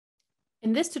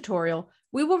In this tutorial,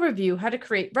 we will review how to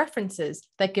create references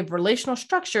that give relational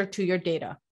structure to your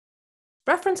data.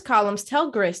 Reference columns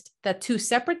tell Grist that two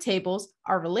separate tables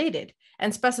are related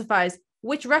and specifies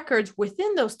which records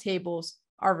within those tables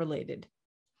are related.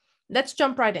 Let's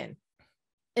jump right in.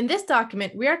 In this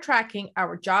document, we are tracking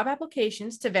our job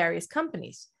applications to various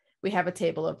companies. We have a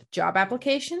table of job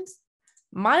applications,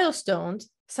 milestones,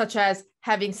 such as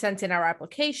having sent in our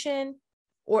application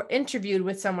or interviewed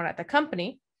with someone at the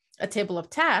company, a table of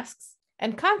tasks,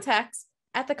 and contacts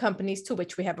at the companies to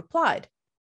which we have applied.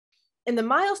 In the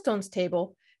milestones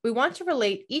table, we want to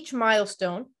relate each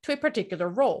milestone to a particular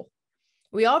role.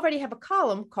 We already have a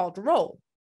column called role.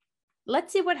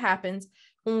 Let's see what happens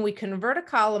when we convert a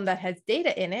column that has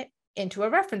data in it into a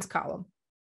reference column.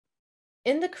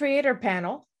 In the Creator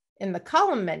panel, in the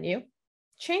column menu,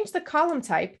 change the column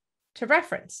type to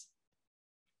reference.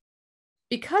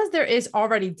 Because there is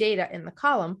already data in the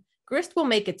column, Grist will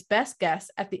make its best guess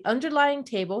at the underlying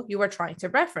table you are trying to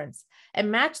reference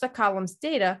and match the column's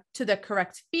data to the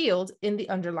correct field in the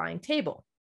underlying table.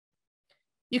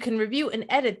 You can review and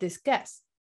edit this guess.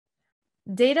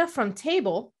 Data from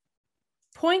table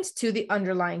points to the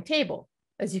underlying table.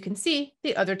 As you can see,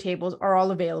 the other tables are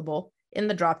all available in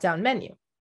the drop-down menu.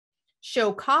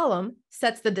 Show column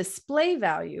sets the display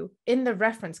value in the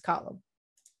reference column.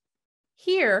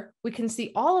 Here, we can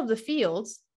see all of the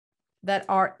fields that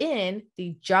are in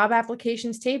the job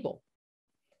applications table.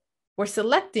 We're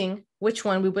selecting which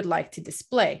one we would like to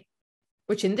display,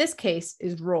 which in this case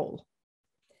is role.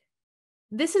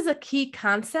 This is a key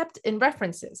concept in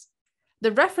references.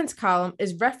 The reference column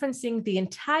is referencing the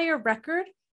entire record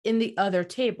in the other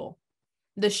table.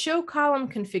 The show column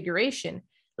configuration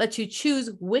lets you choose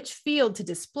which field to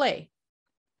display.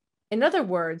 In other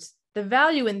words, the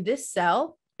value in this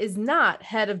cell is not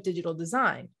head of digital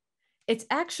design. It's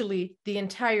actually the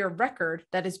entire record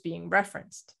that is being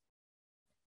referenced.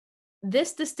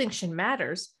 This distinction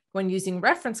matters when using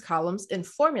reference columns in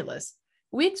formulas.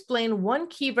 We explain one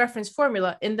key reference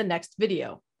formula in the next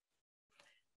video.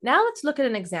 Now let's look at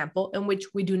an example in which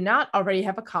we do not already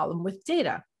have a column with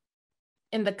data.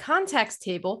 In the contacts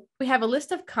table, we have a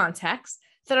list of contacts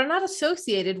that are not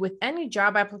associated with any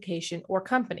job application or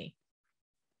company.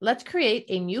 Let's create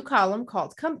a new column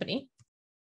called company.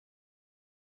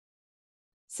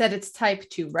 Set its type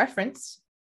to reference,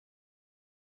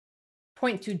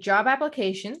 point to job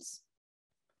applications,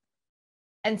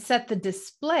 and set the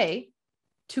display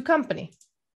to company.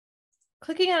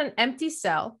 Clicking on an empty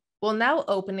cell will now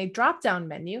open a drop-down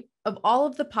menu of all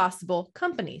of the possible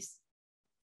companies.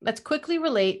 Let's quickly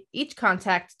relate each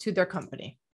contact to their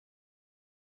company.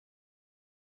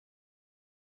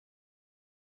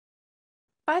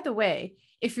 By the way,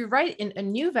 if you write in a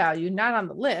new value not on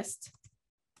the list,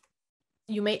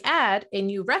 you may add a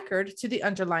new record to the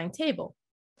underlying table.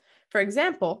 For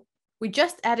example, we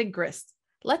just added Grist.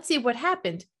 Let's see what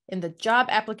happened in the job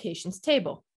applications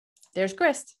table. There's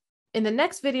Grist. In the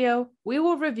next video, we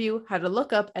will review how to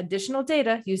look up additional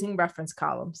data using reference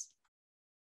columns.